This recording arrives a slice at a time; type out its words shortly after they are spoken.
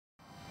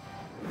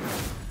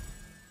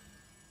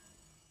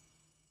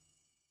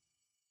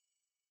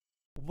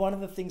One of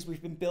the things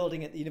we've been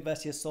building at the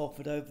University of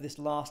Salford over this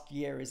last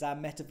year is our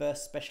Metaverse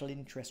Special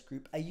Interest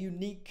Group, a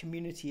unique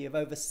community of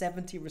over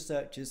 70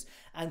 researchers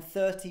and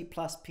 30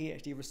 plus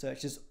PhD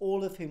researchers,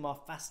 all of whom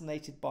are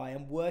fascinated by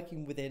and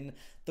working within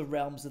the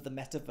realms of the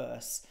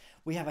Metaverse.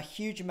 We have a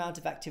huge amount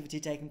of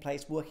activity taking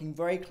place, working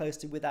very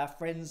closely with our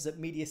friends at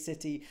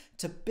MediaCity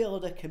to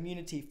build a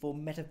community for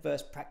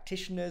Metaverse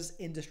practitioners,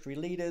 industry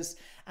leaders,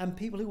 and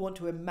people who want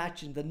to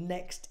imagine the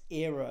next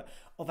era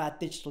of our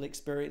digital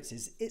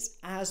experiences. It's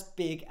as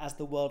big as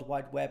the World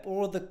Wide Web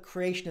or the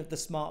creation of the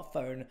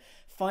smartphone.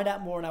 Find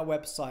out more on our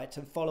website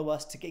and follow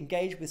us to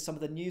engage with some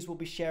of the news we'll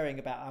be sharing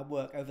about our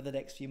work over the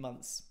next few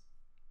months.